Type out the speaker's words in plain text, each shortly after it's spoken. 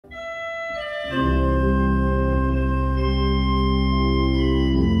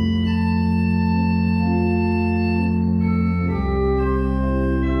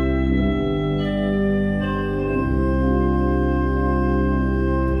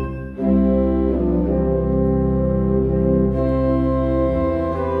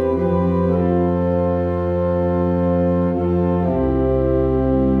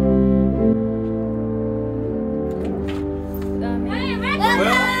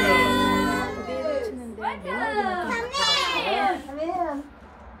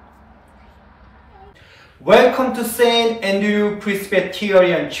Welcome to St. Andrew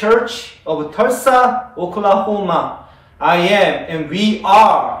Presbyterian Church of Tulsa, Oklahoma. I am and we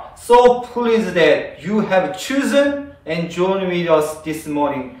are so pleased that you have chosen and joined with us this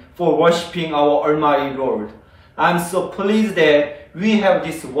morning for worshiping our Almighty Lord. I'm so pleased that we have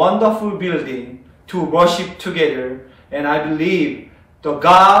this wonderful building to worship together, and I believe the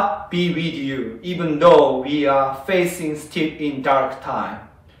God be with you even though we are facing still in dark time.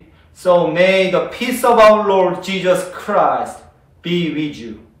 So may the peace of our Lord Jesus Christ be with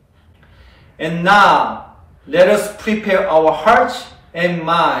you. And now, let us prepare our hearts and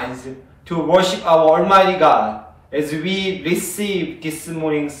minds to worship our Almighty God as we receive this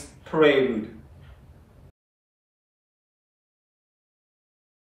morning's Prelude.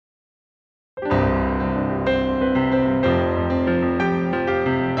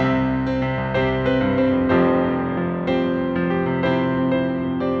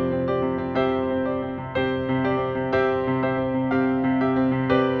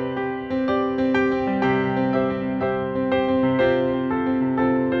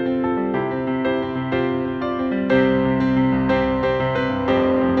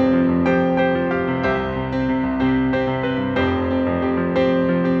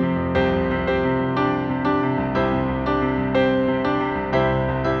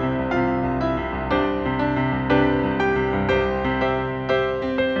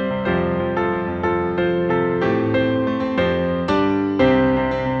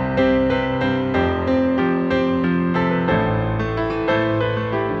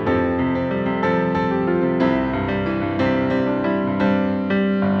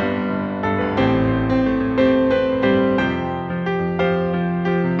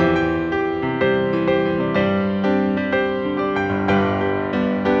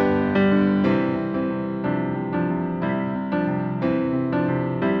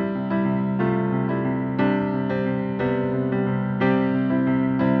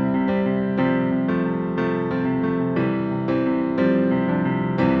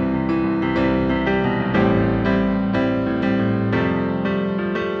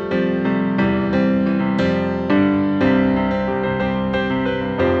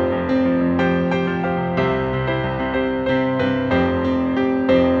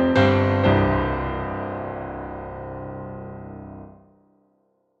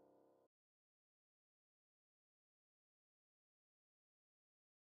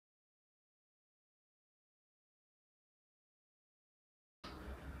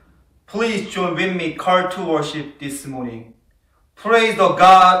 Please join with me call to worship this morning. Praise the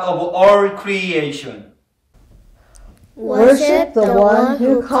God of all creation. Worship the one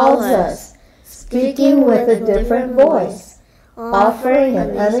who calls us, speaking with a different voice, offering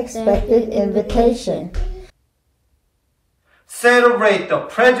an unexpected invitation. Celebrate the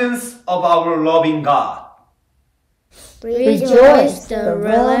presence of our loving God. Rejoice, the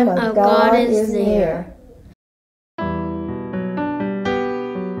realm of God is near.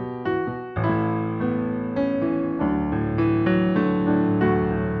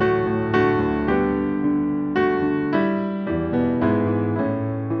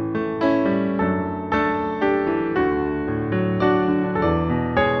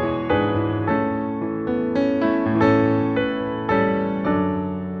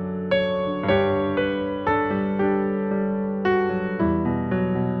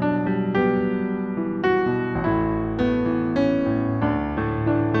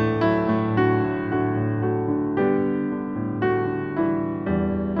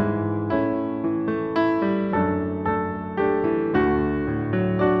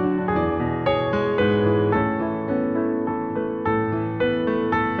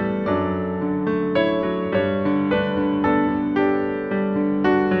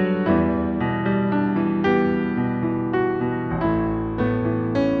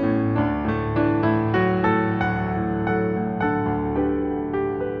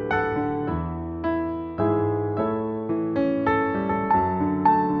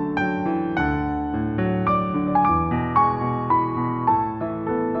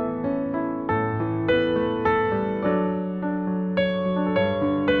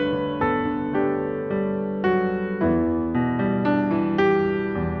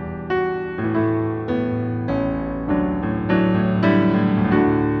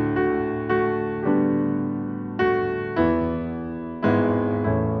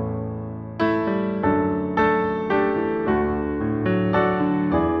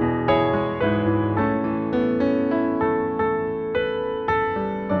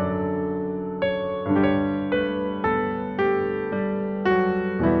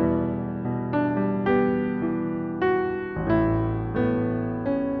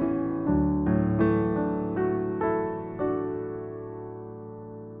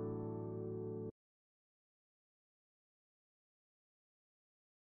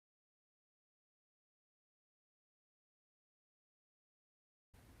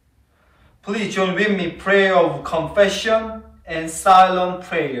 Please join with me prayer of confession and silent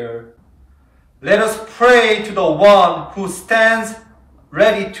prayer. Let us pray to the one who stands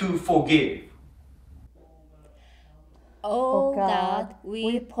ready to forgive. O God,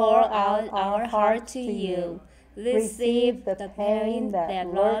 we pour out our heart to you. Receive the pain that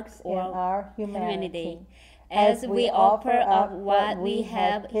lurks in our humanity, as we offer up what we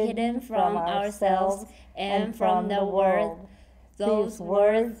have hidden from ourselves and from the world, those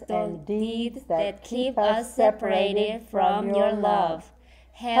words and deeds that keep us separated from your love.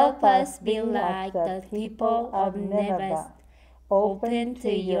 Help us be like the people of Nineveh, open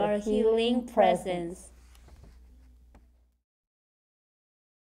to your healing presence.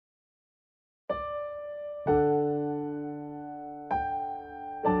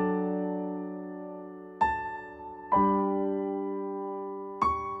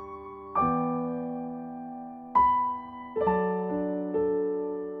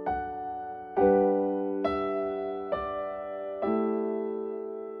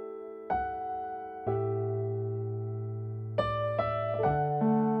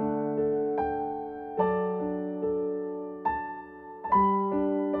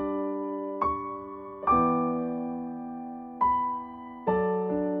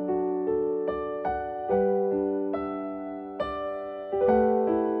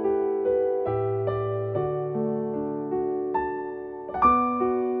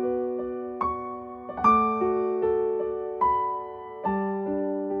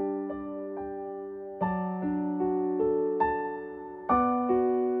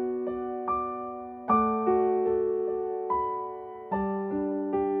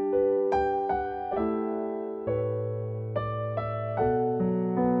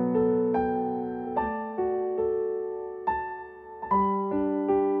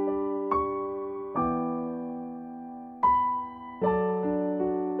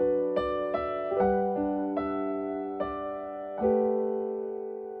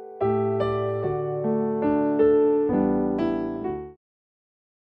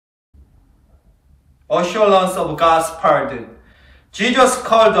 Assurance of God's pardon. Jesus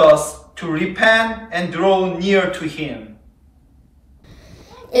called us to repent and draw near to Him.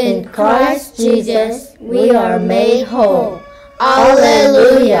 In Christ Jesus, we are made whole.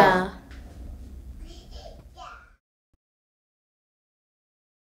 Alleluia.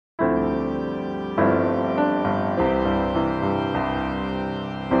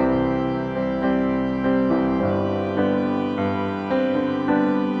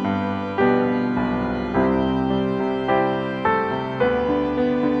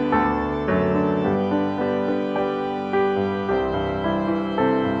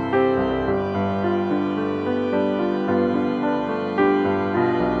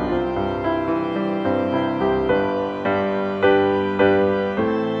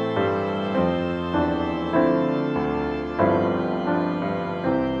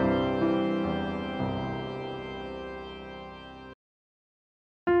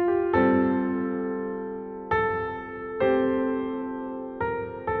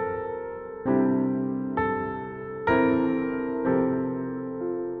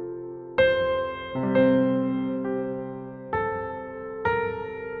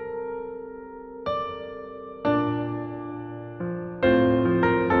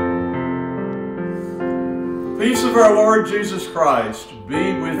 Peace of our Lord Jesus Christ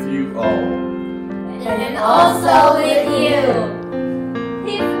be with you all. And also with you.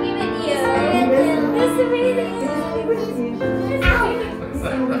 Peace be with you. Peace be with you.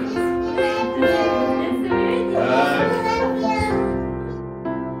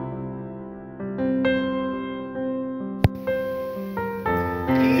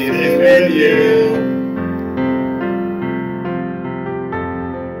 Peace with you.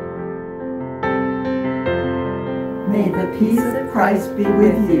 May the peace of Christ be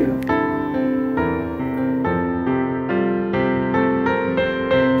with you.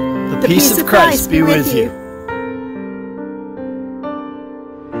 The peace of Christ be with you.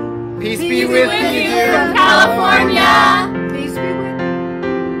 Peace be with you from California. Peace be with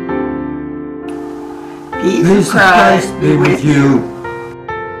you. Peace of Christ be with you.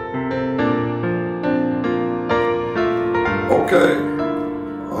 Okay.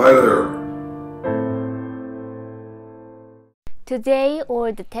 Hi there. Today,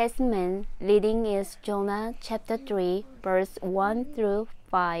 Old Testament reading is Jonah chapter 3, verse 1 through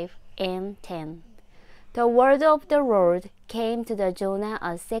 5 and 10. The word of the Lord came to the Jonah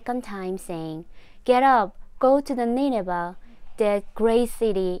a second time, saying, Get up, go to the Nineveh, that great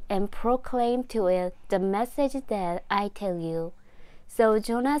city, and proclaim to it the message that I tell you. So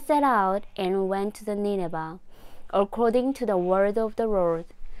Jonah set out and went to the Nineveh, according to the word of the Lord.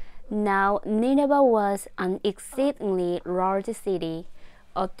 Now Nineveh was an exceedingly large city,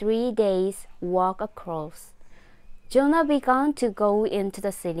 a 3 days' walk across. Jonah began to go into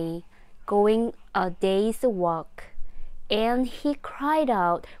the city, going a day's walk. And he cried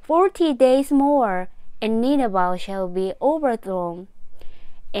out, 40 days more, and Nineveh shall be overthrown.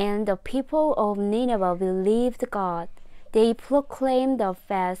 And the people of Nineveh believed God. They proclaimed a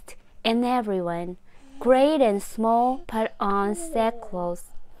fast, and everyone, great and small, put on sackcloth.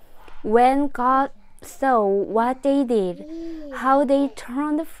 When God saw what they did, how they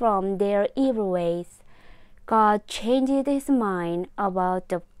turned from their evil ways, God changed his mind about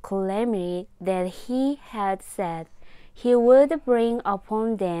the calamity that he had said he would bring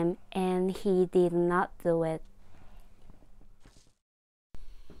upon them, and he did not do it.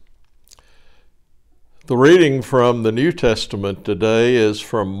 The reading from the New Testament today is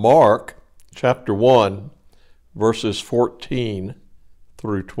from Mark chapter 1, verses 14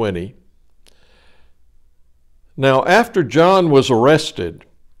 through 20. Now, after John was arrested,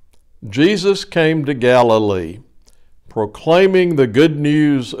 Jesus came to Galilee, proclaiming the good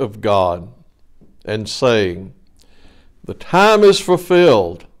news of God, and saying, "The time is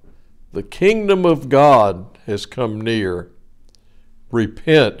fulfilled, the kingdom of God has come near.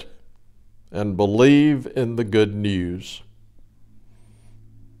 Repent and believe in the good news."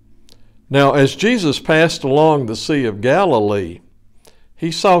 Now, as Jesus passed along the Sea of Galilee,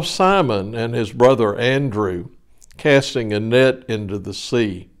 he saw Simon and his brother Andrew casting a net into the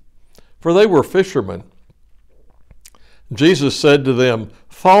sea, for they were fishermen. Jesus said to them,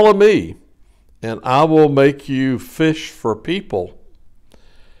 "Follow me, and I will make you fish for people."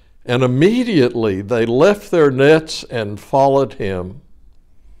 And immediately they left their nets and followed him.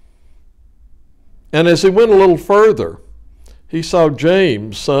 And as he went a little further, he saw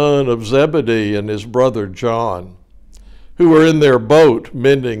James, son of Zebedee, and his brother John, who were in their boat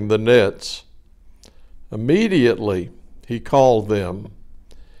mending the nets. Immediately he called them.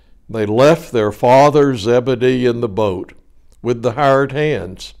 They left their father Zebedee in the boat with the hired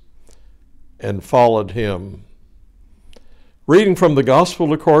hands and followed him. Reading from the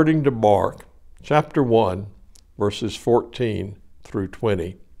Gospel according to Mark, chapter 1, verses 14 through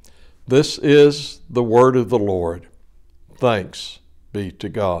 20. This is the word of the Lord. Thanks be to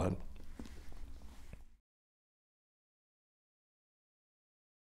God.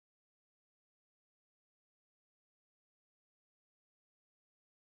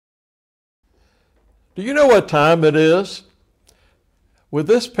 Do you know what time it is? With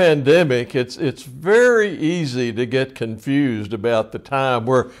this pandemic, it's very easy to get confused about the time.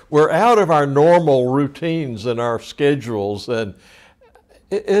 We're out of our normal routines and our schedules, and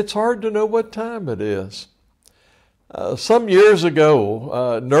it's hard to know what time it is. Some years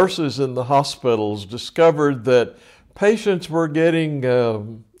ago, nurses in the hospitals discovered that patients were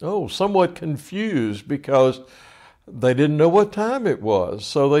getting somewhat confused because they didn't know what time it was.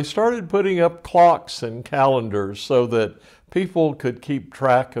 So they started putting up clocks and calendars so that people could keep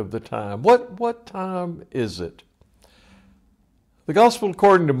track of the time. What time is it? The Gospel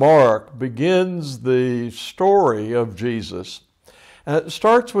according to Mark begins the story of Jesus. And it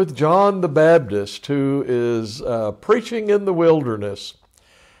starts with John the Baptist, who is preaching in the wilderness.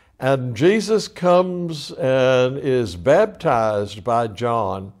 And Jesus comes and is baptized by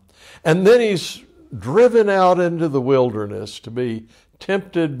John. And then he's driven out into the wilderness to be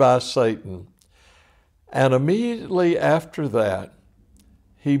tempted by Satan. And immediately after that,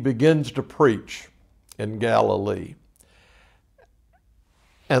 he begins to preach in Galilee.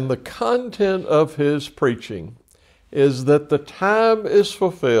 And the content of his preaching is that the time is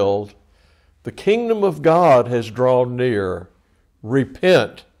fulfilled, the kingdom of God has drawn near.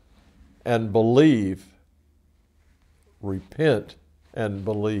 Repent and believe. Repent and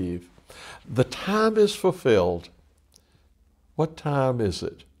believe. The time is fulfilled. What time is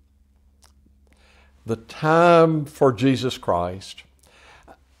it? The time for Jesus Christ.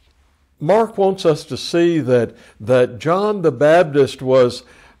 Mark wants us to see that John the Baptist was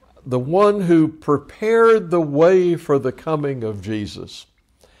the one who prepared the way for the coming of Jesus.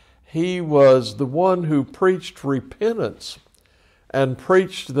 He was the one who preached repentance and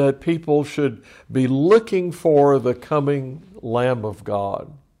preached that people should be looking for the coming Lamb of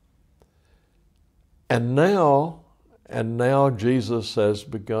God. And now Jesus has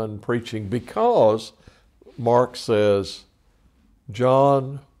begun preaching because, Mark says,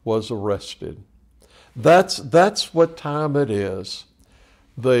 John was arrested. That's what time it is.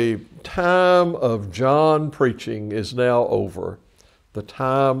 The time of John preaching is now over. The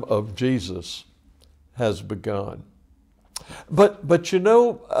time of Jesus has begun. But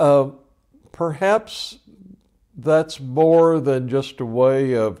perhaps that's more than just a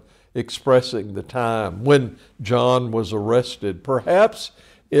way of expressing the time when John was arrested. Perhaps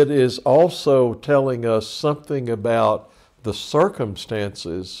it is also telling us something about the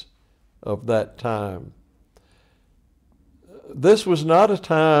circumstances of that time. This was not a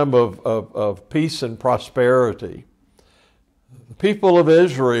time of peace and prosperity. The people of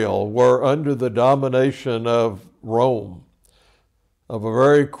Israel were under the domination of Rome, of a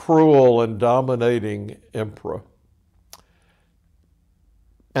very cruel and dominating emperor,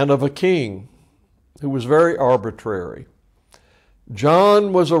 and of a king who was very arbitrary.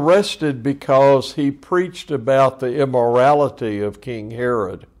 John was arrested because he preached about the immorality of King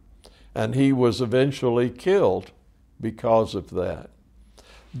Herod, and he was eventually killed because of that.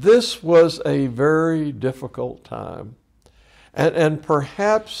 This was a very difficult time. And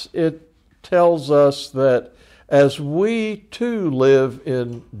perhaps it tells us that as we too live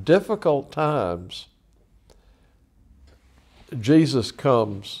in difficult times, Jesus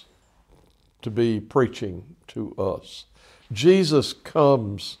comes to be preaching to us. Jesus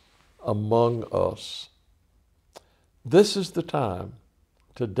comes among us. This is the time.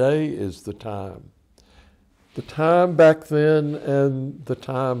 Today is the time. The time back then and the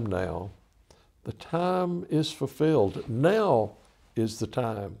time now. The time is fulfilled. Now is the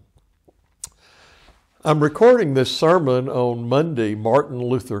time. I'm recording this sermon on Monday, Martin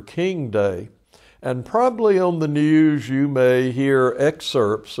Luther King Day, and probably on the news you may hear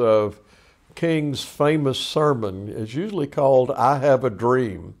excerpts of King's famous sermon. It's usually called "I Have a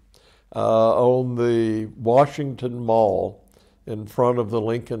Dream" on the Washington Mall in front of the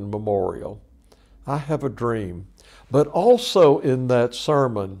Lincoln Memorial. I have a dream. But also in that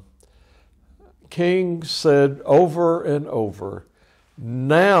sermon, King said over and over,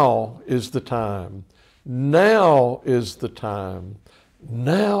 now is the time. Now is the time.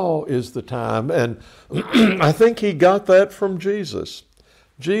 Now is the time. And I think he got that from Jesus.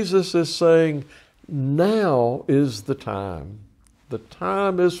 Jesus is saying, now is the time. The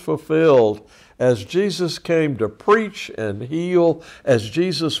time is fulfilled. As Jesus came to preach and heal, as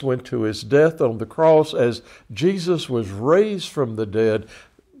Jesus went to his death on the cross, as Jesus was raised from the dead,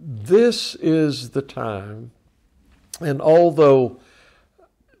 this is the time. And although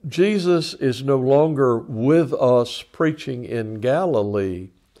Jesus is no longer with us preaching in Galilee,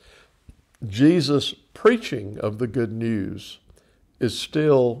 Jesus' preaching of the good news is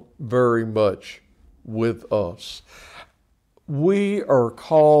still very much with us. We are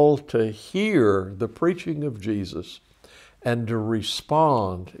called to hear the preaching of Jesus and to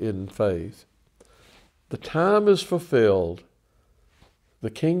respond in faith. The time is fulfilled.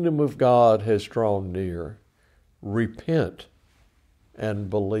 The kingdom of God has drawn near. Repent and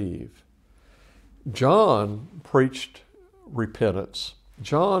believe. John preached repentance.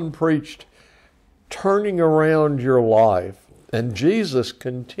 John preached turning around your life. And Jesus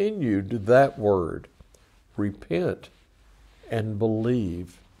continued that word. Repent and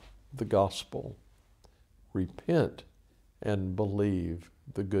believe the gospel. Repent and believe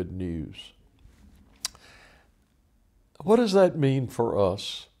the good news. What does that mean for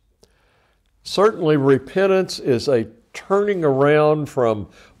us? Certainly, repentance is a turning around from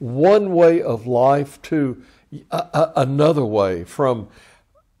one way of life to another way, from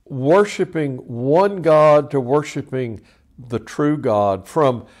worshiping one God to worshiping the true God,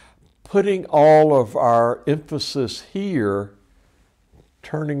 from putting all of our emphasis here,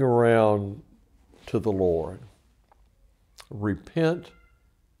 turning around to the Lord. Repent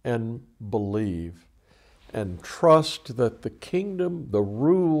and believe and trust that the kingdom, the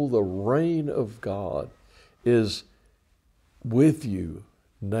rule, the reign of God is with you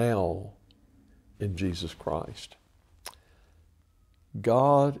now in Jesus Christ.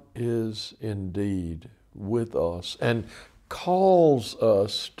 God is indeed with us and calls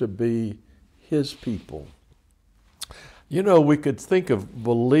us to be his people. You know, we could think of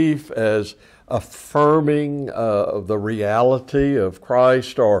belief as affirming the reality of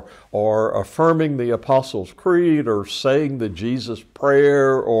Christ, or affirming the Apostles' Creed, or saying the Jesus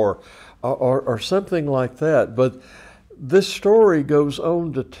Prayer, or something like that. But this story goes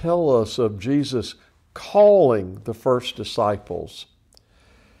on to tell us of Jesus calling the first disciples.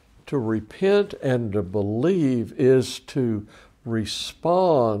 To repent and to believe is to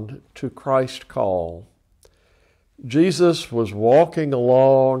respond to Christ's call. Jesus was walking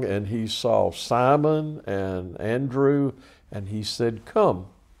along and he saw Simon and Andrew and he said, "Come,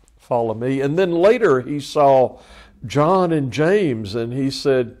 follow me." And then later he saw John and James and he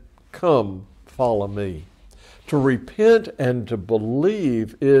said, "Come, follow me." To repent and to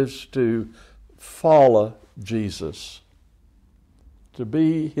believe is to follow Jesus, to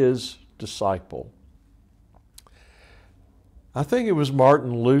be his disciple. I think it was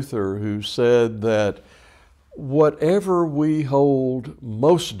Martin Luther who said that whatever we hold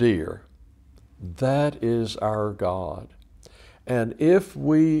most dear, that is our God. And if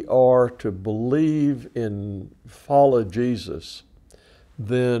we are to believe and follow Jesus,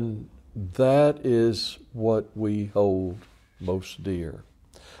 then that is what we hold most dear.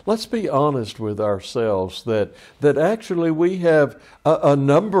 Let's be honest with ourselves that actually we have a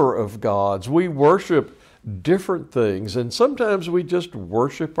number of gods. We worship different things, and sometimes we just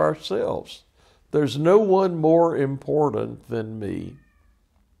worship ourselves. There's no one more important than me.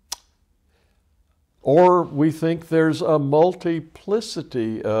 Or we think there's a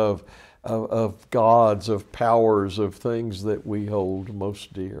multiplicity of gods, of powers, of things that we hold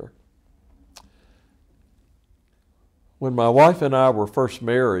most dear. When my wife and I were first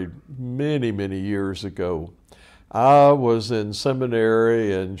married many, many years ago, I was in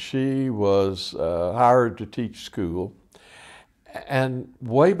seminary and she was hired to teach school. And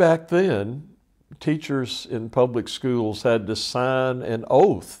way back then, teachers in public schools had to sign an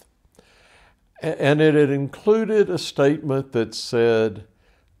oath. And it had included a statement that said,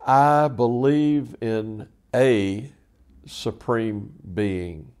 I believe in a supreme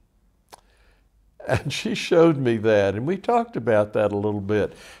being. And she showed me that, and we talked about that a little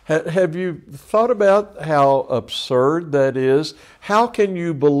bit. Have you thought about how absurd that is? How can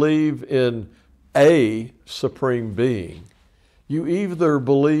you believe in a supreme being? You either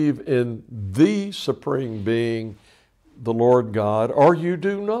believe in the supreme being, the Lord God, or you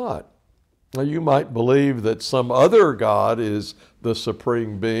do not. Now, you might believe that some other God is the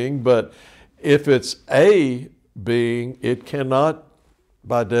supreme being, but if it's a being, it cannot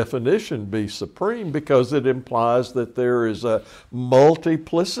by definition be supreme, because it implies that there is a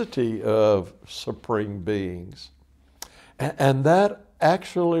multiplicity of supreme beings. And that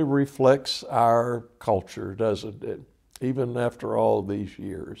actually reflects our culture, doesn't it? Even after all these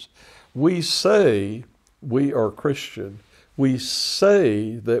years. We say we are Christian. We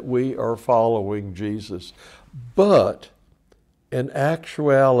say that we are following Jesus. But in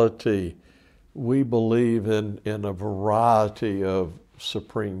actuality, we believe in a variety of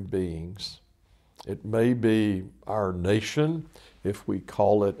supreme beings. It may be our nation, if we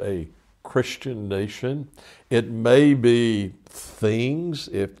call it a Christian nation. It may be things,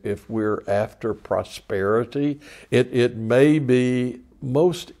 if we're after prosperity. It may be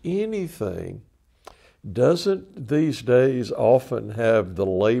most anything. Doesn't these days often have the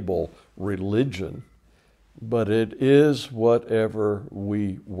label religion, but it is whatever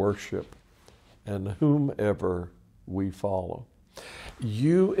we worship and whomever we follow.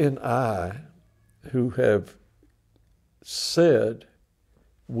 You and I, who have said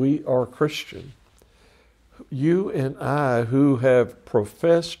we are Christian, you and I who have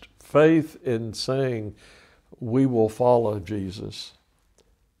professed faith in saying we will follow Jesus,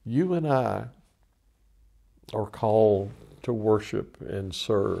 you and I are called to worship and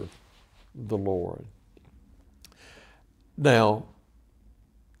serve the Lord. Now,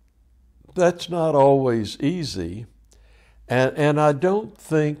 that's not always easy, and I don't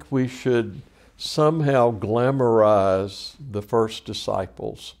think we should somehow glamorize the first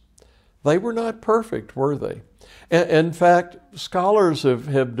disciples. They were not perfect, were they? In fact, scholars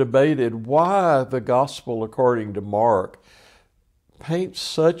have debated why the gospel according to Mark paints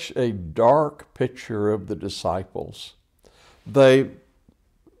such a dark picture of the disciples. They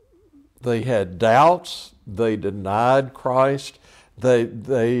had doubts, they denied Christ,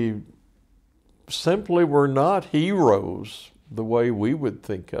 they simply were not heroes the way we would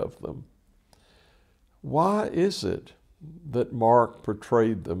think of them. Why is it that Mark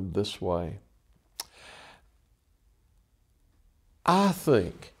portrayed them this way? I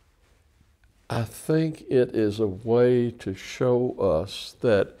think it is a way to show us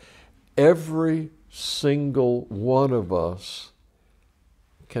that every single one of us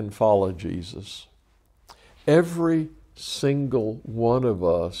can follow Jesus. Every single one of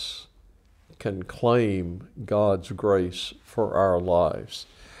us can claim God's grace for our lives.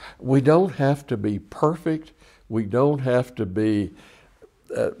 We don't have to be perfect. We don't have to be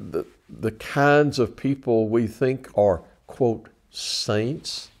the kinds of people we think are, quote,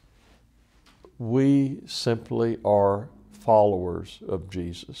 saints. We simply are followers of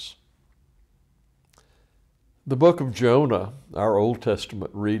Jesus. The book of Jonah, our Old Testament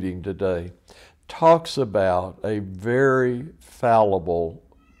reading today, talks about a very fallible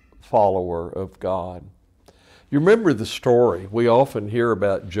follower of God. You remember the story. We often hear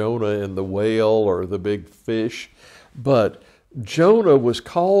about Jonah and the whale or the big fish, but Jonah was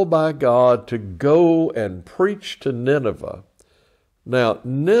called by God to go and preach to Nineveh, Now,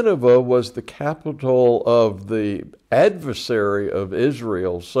 Nineveh was the capital of the adversary of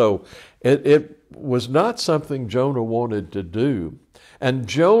Israel, so it was not something Jonah wanted to do. And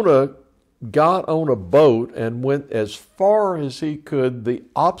Jonah got on a boat and went as far as he could the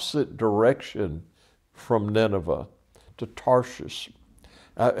opposite direction from Nineveh, to Tarshish.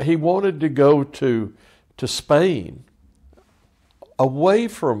 He wanted to go to Spain, away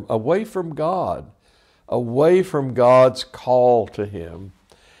from God, away from God's call to him.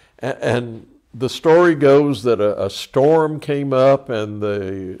 And the story goes that a storm came up, and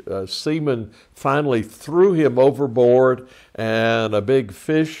the seamen finally threw him overboard, and a big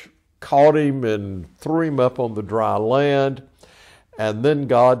fish caught him and threw him up on the dry land. And then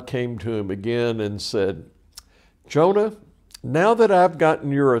God came to him again and said, Jonah, now that I've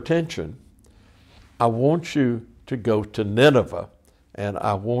gotten your attention, I want you to go to Nineveh, and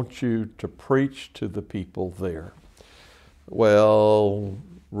I want you to preach to the people there. Well,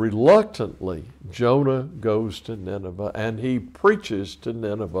 reluctantly, Jonah goes to Nineveh, and he preaches to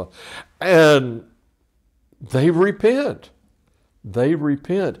Nineveh, and they repent. They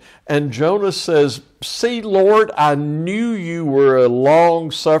repent. And Jonah says, see, Lord, I knew you were a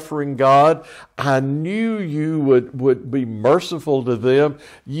long-suffering God. I knew you would be merciful to them.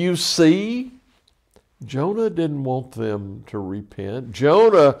 You see, Jonah didn't want them to repent.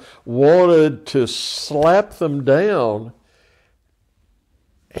 Jonah wanted to slap them down.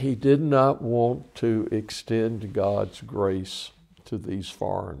 He did not want to extend God's grace to these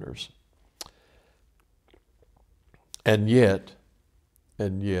foreigners. And yet,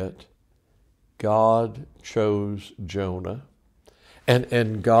 God chose Jonah,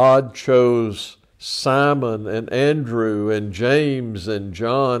 and God chose Simon and Andrew and James and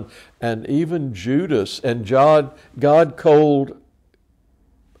John and even Judas. And God called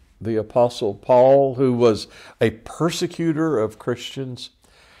the Apostle Paul, who was a persecutor of Christians.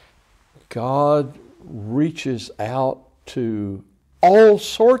 God reaches out to all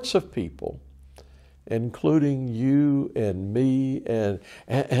sorts of people, including you and me and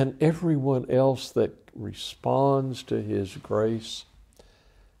everyone else that responds to His grace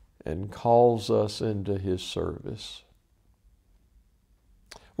and calls us into His service.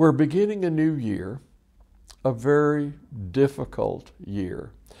 We're beginning a new year, a very difficult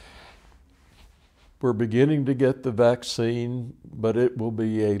year. We're beginning to get the vaccine, but it will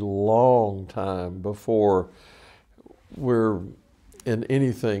be a long time before we're in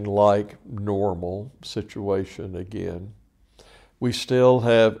anything like normal situation again. We still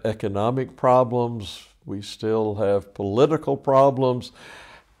have economic problems. We still have political problems.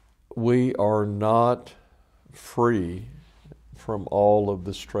 We are not free from all of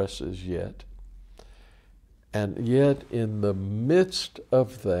the stresses yet. And yet, in the midst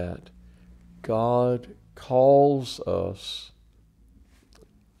of that, God calls us,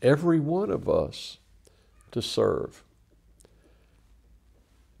 every one of us, to serve,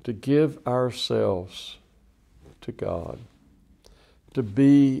 to give ourselves to God, to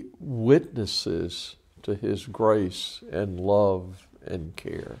be witnesses to His grace and love and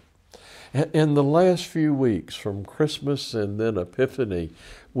care. In the last few weeks, from Christmas and then Epiphany,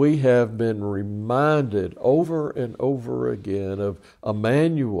 we have been reminded over and over again of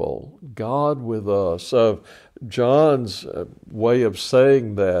Emmanuel, God with us, of John's way of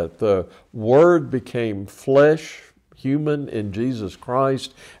saying that the Word became flesh, human in Jesus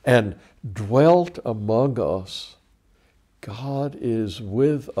Christ, and dwelt among us. God is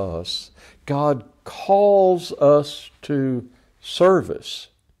with us. God calls us to service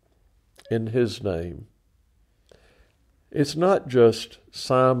in His name. It's not just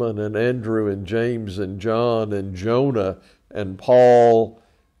Simon and Andrew and James and John and Jonah and Paul.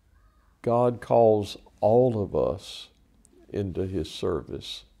 God calls all of us into His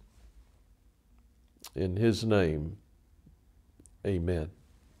service. In His name, amen.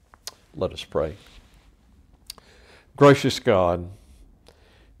 Let us pray. Gracious God,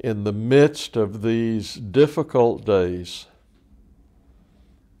 in the midst of these difficult days,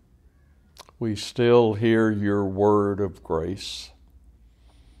 we still hear your word of grace,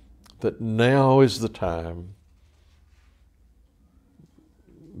 that now is the time,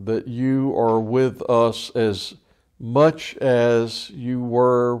 that you are with us as much as you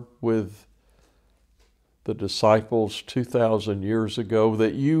were with the disciples 2,000 years ago,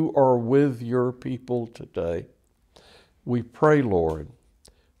 that you are with your people today. We pray, Lord,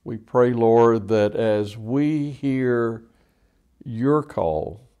 that as we hear your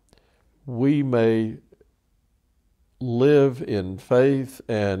call, we may live in faith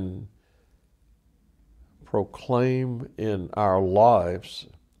and proclaim in our lives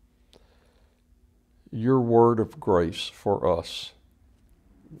your word of grace for us.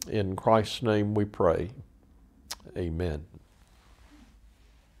 In Christ's name we pray. Amen.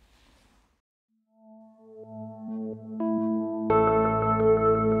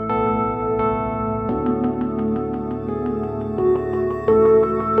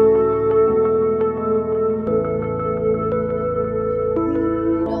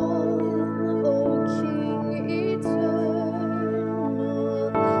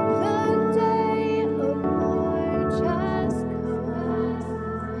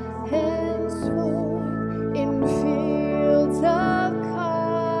 Henceforth in fear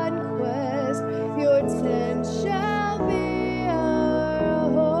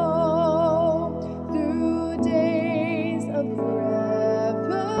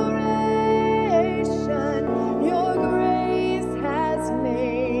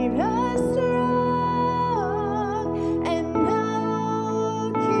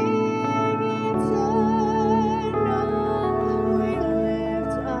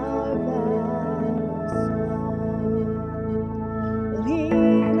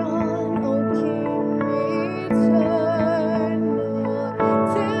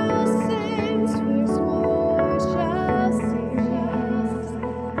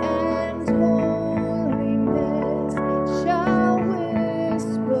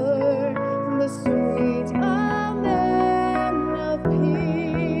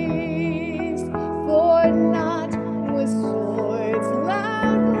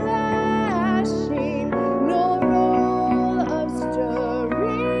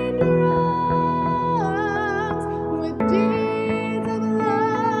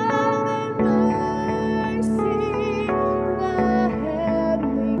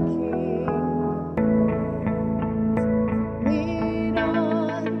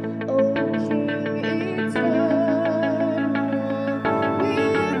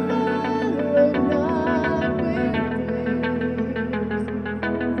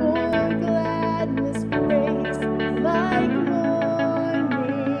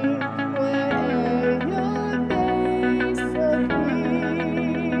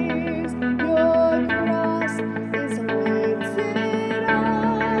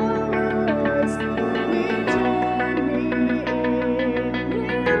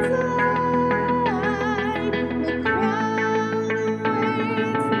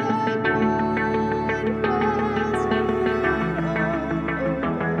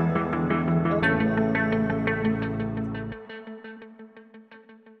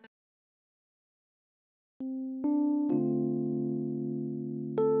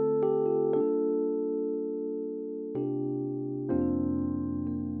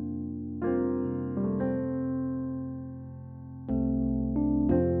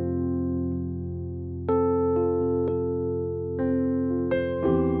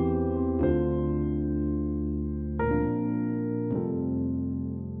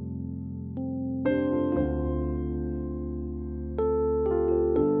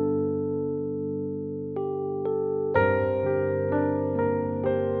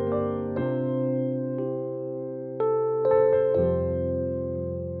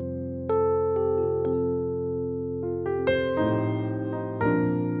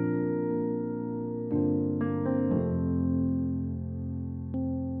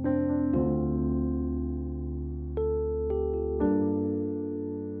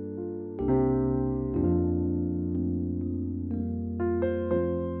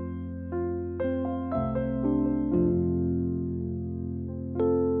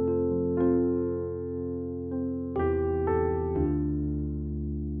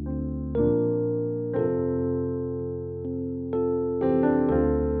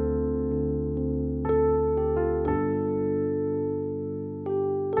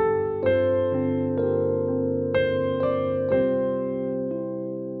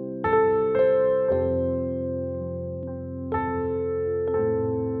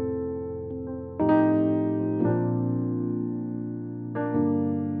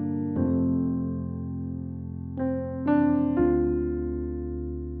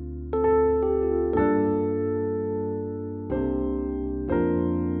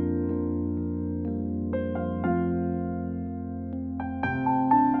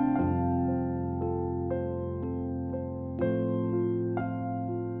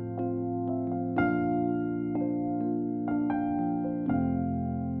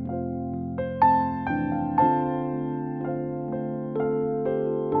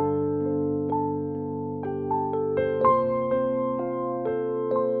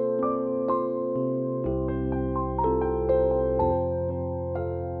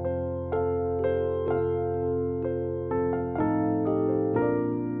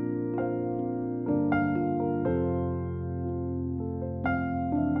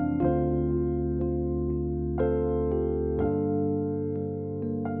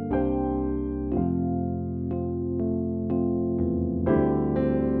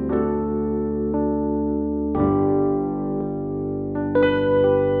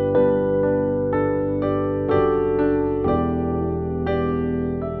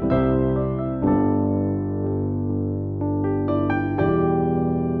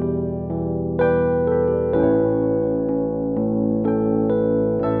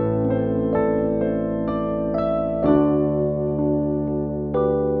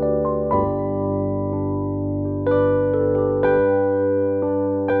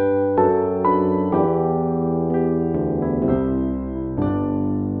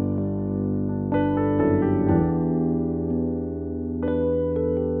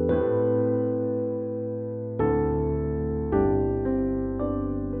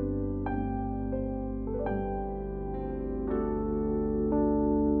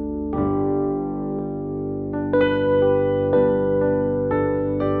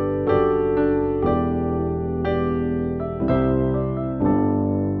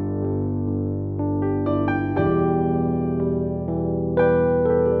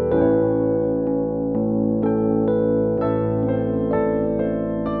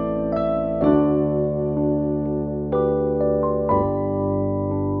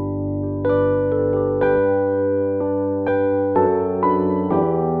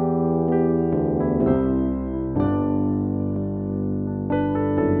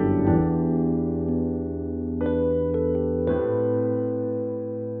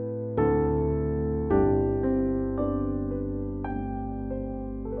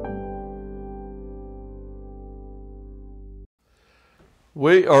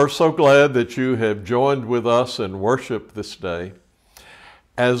We are so glad that you have joined with us in worship this day.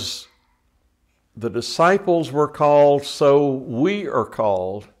 As the disciples were called, so we are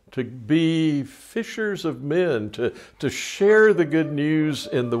called to be fishers of men, to share the good news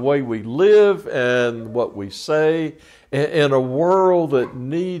in the way we live and what we say, in a world that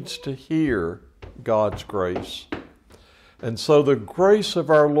needs to hear God's grace. And so the grace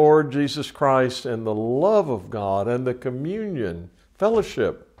of our Lord Jesus Christ and the love of God and the communion,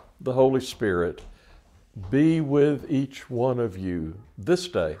 fellowship, the Holy Spirit, be with each one of you this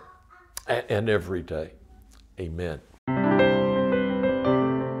day and every day. Amen.